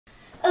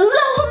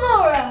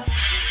Aloha!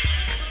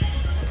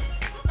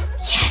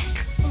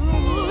 Yes!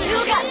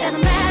 You got that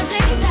magic,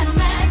 that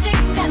magic,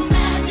 that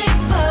magic,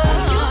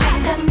 you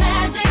got that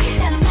magic,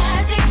 that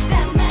magic,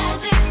 that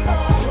magic,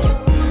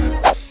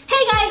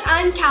 Hey guys,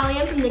 I'm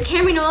Kalium from the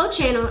Kamri Noel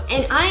channel,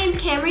 and I am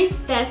Kamri's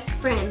best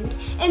friend.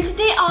 And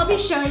today I'll be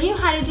showing you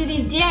how to do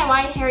these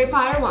DIY Harry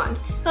Potter wands.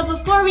 But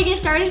before we get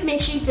started,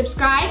 make sure you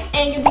subscribe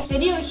and give this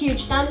video a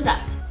huge thumbs up.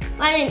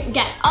 I mean,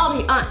 guys,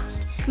 I'll be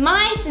honest.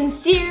 My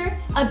sincere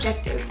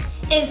objective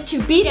is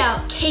to beat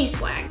out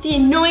K-Swag, the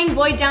annoying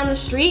boy down the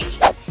street.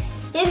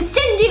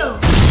 Incendio!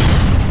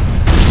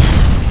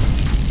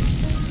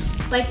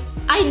 Like,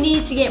 I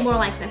need to get more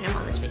likes than him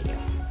on this video.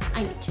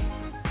 I need to.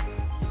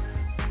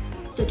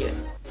 So do it.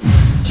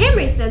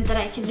 Kamri said that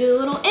I could do a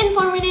little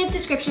informative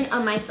description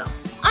of myself.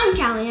 I'm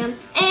Kalium,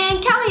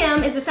 and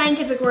Kalium is a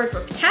scientific word for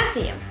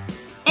potassium.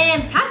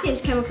 And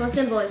potassium's chemical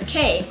symbol is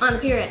K on the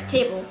periodic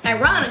table.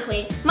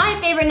 Ironically, my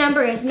favorite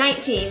number is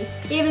 19,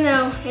 even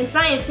though in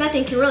science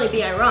nothing can really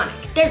be ironic.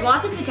 There's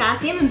lots of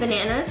potassium in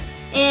bananas,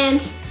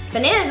 and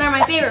bananas are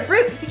my favorite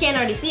fruit, if you can't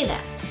already see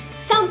that.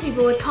 Some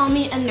people would call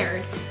me a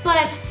nerd,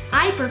 but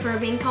I prefer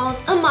being called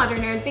a modern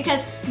nerd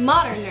because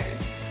modern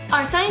nerds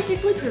are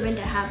scientifically proven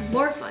to have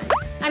more fun.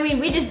 I mean,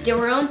 we just do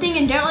our own thing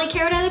and don't really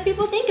care what other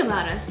people think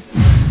about us.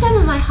 Some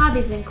of my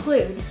hobbies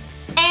include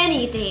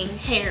anything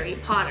Harry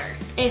Potter,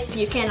 if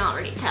you can't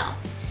already tell.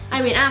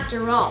 I mean,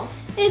 after all,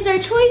 it's our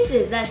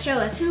choices that show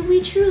us who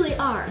we truly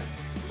are,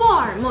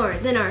 far more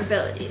than our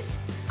abilities.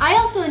 I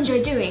also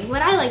enjoy doing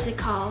what I like to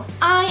call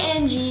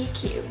ING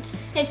cubed.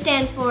 It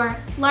stands for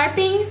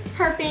larping,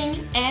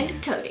 herping,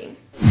 and coding.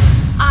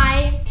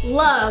 I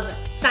love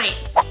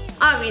science.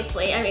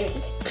 Obviously, I mean,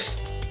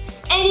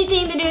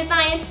 anything to do with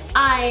science,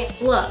 I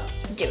love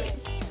doing.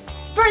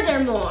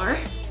 Furthermore,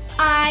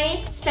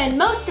 I spend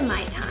most of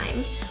my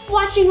time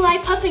watching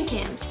live Puffin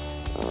cams.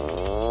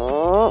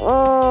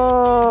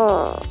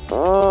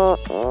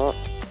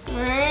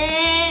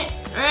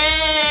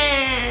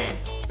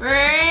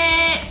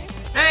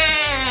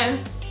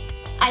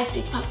 I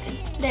speak Puffin.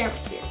 They're my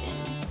spirit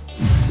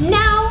animal.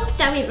 Now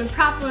that we've been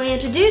properly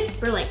introduced,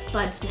 we're like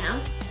buds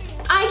now,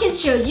 I can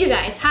show you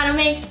guys how to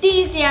make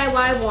these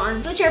DIY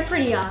wands, which are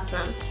pretty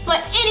awesome.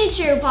 But any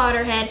true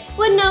Potterhead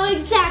would know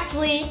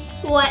exactly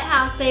what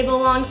house they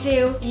belong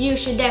to. You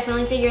should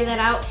definitely figure that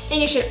out.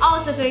 And you should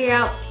also figure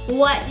out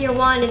what your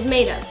wand is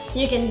made of.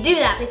 You can do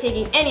that by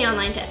taking any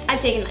online test.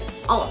 I've taken like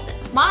all of them.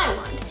 My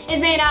wand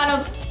is made out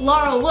of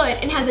laurel wood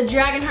and has a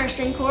dragon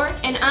heartstring core,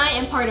 and I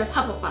am part of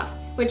Hufflepuff,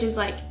 which is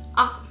like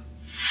awesome.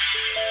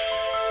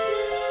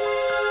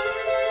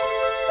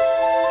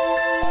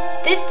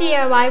 This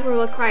DIY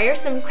will require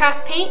some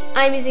craft paint.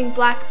 I'm using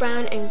black,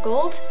 brown, and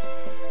gold.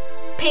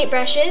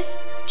 Paintbrushes,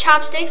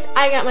 chopsticks,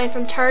 I got mine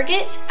from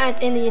Target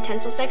in the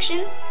utensil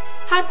section.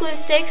 Hot glue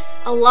sticks,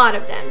 a lot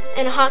of them,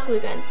 and a hot glue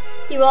gun.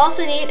 You will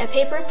also need a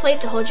paper plate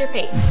to hold your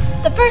paint.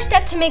 The first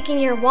step to making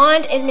your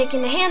wand is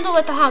making the handle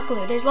with the hot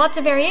glue. There's lots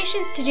of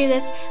variations to do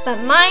this,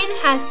 but mine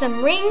has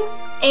some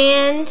rings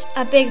and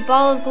a big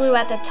ball of glue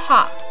at the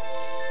top.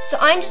 So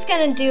I'm just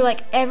gonna do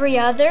like every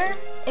other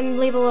and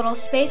leave a little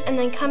space and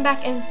then come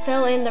back and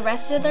fill in the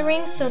rest of the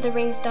rings so the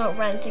rings don't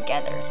run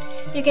together.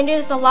 You can do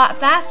this a lot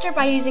faster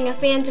by using a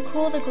fan to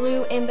cool the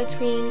glue in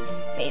between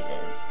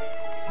phases.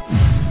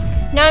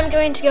 Now I'm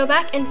going to go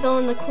back and fill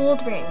in the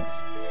cooled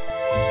rings.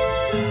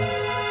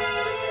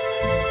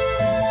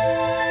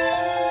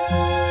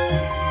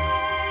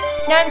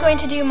 Now I'm going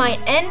to do my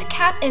end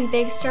cap and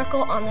big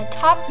circle on the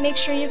top. Make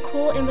sure you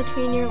cool in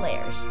between your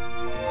layers.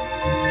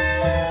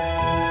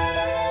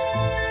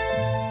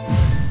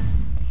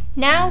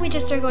 Now we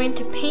just are going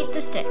to paint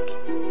the stick.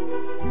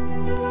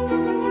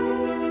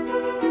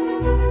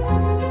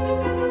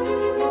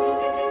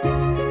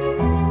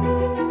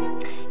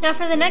 Now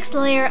for the next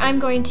layer, I'm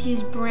going to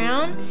use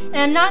brown, and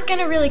I'm not going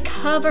to really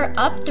cover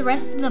up the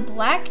rest of the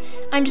black.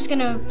 I'm just going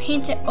to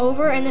paint it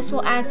over, and this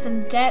will add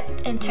some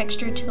depth and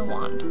texture to the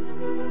wand.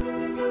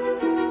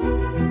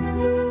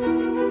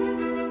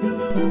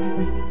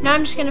 Now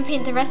I'm just going to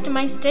paint the rest of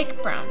my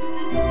stick brown.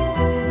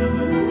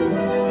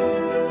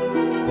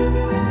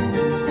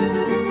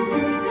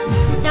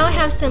 Now I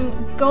have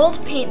some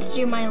gold paint to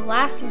do my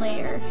last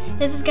layer.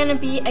 This is going to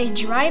be a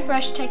dry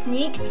brush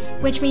technique,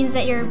 which means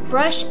that your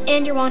brush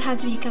and your wand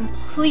has to be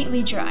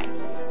completely dry.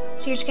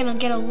 So you're just going to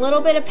get a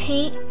little bit of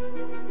paint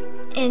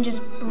and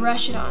just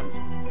brush it on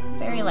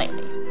very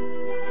lightly.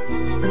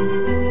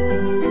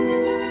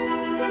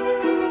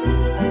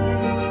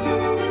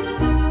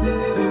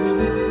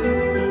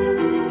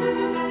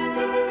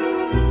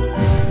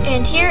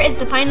 And here is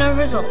the final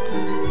result.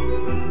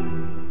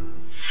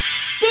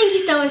 Thank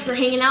you so much for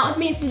hanging out with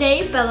me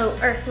today, fellow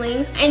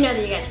Earthlings. I know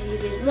that you guys will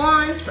use these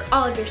wands for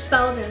all of your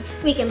spells and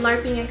weekend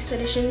LARPing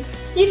expeditions.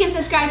 You can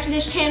subscribe to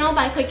this channel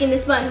by clicking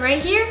this button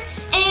right here,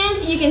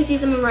 and you can see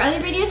some of our other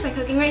videos by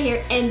clicking right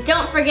here. And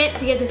don't forget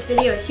to give this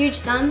video a huge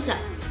thumbs up.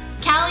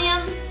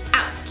 Kalium